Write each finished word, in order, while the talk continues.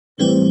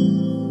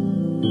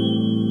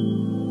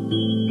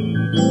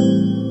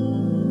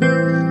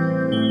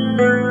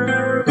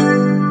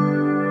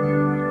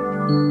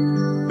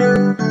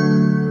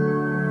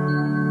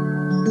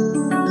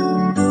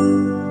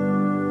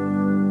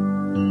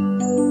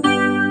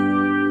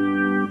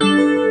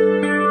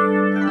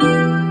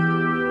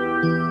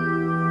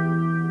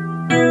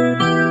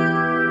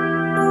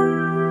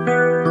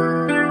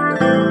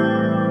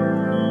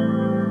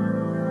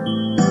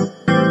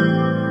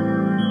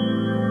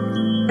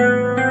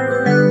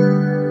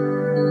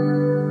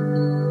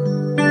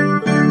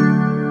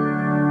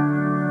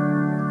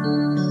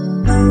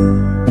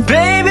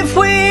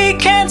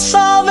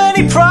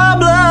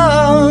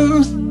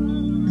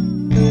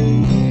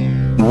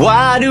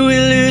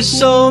with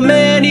so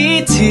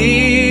many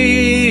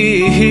tears.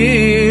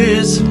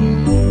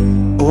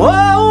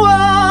 Whoa,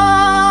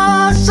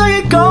 whoa, so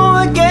you go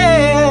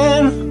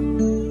again.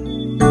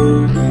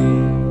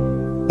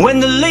 When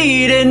the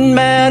leading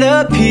man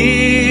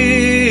appears,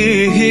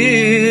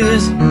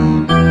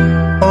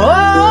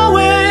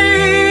 always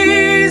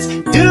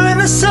doing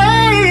the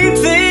same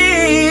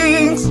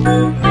things.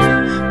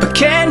 But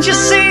can't you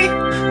see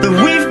that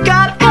we've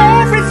got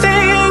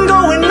everything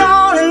going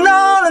on and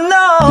on and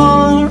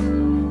on?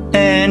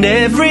 And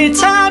every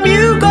time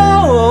you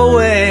go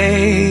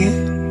away,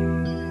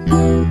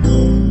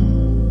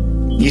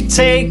 you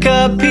take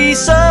a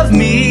piece of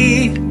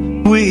me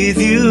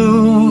with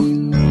you.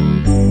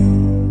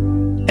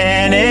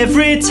 And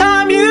every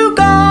time you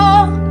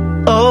go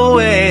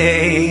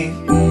away,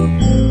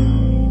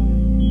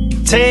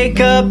 take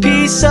a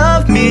piece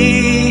of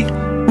me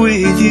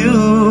with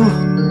you.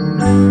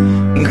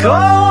 Go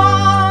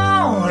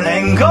on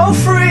and go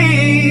free.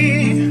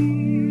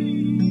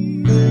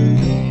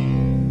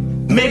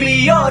 Maybe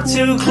you're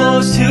too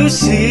close to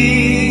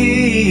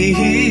see.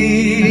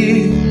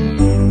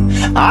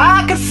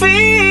 I can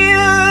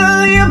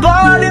feel your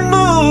body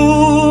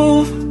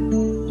move.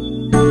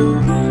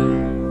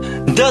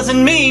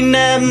 Doesn't mean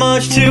that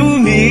much to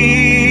me.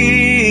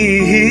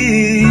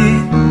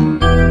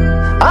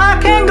 I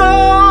can go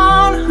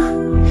on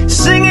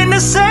singing the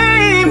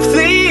same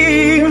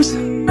themes,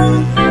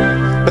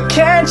 but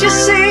can't you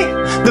see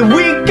that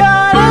we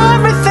got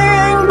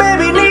everything,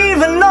 baby? And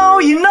even though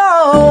you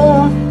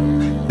know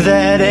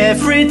that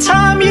every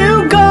time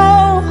you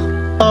go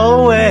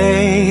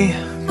away,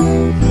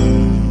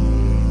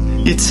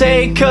 you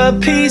take a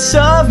piece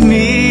of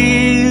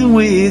me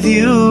with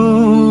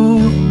you.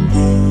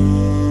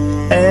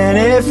 And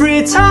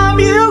every time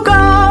you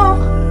go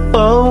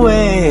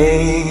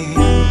away,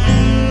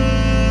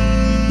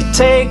 you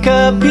take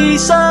a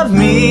piece of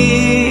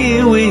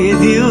me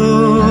with you.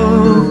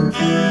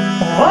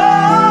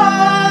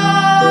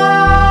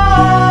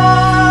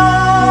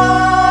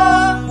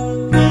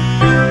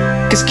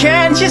 Cause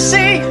can't you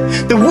see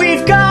that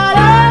we've got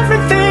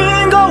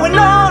everything going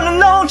on? And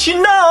don't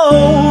you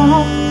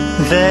know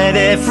that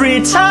every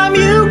time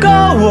you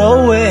go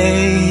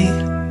away,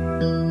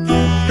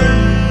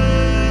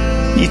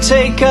 you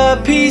take a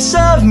piece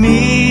of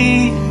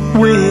me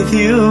with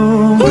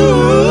you.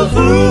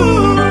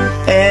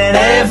 And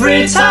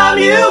every time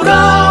you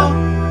go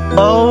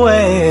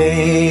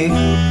away,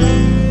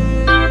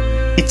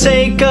 you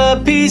take a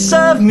piece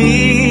of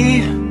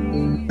me.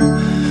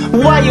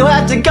 Why you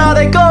have to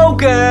gotta go,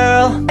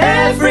 girl?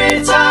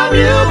 Every time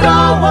you go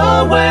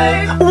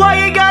away. Why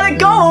you gotta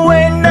go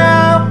away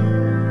now?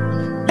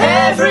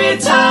 Every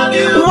time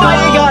you why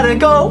you gotta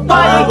go?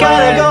 Why you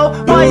gotta go?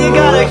 Why you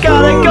gotta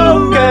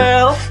go,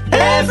 girl?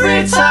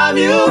 Every time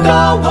you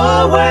go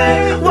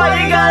away. Why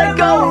you gotta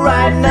go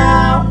right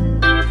now?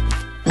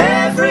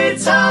 Every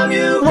time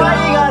you go. Why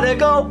you gotta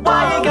go?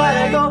 Why you gotta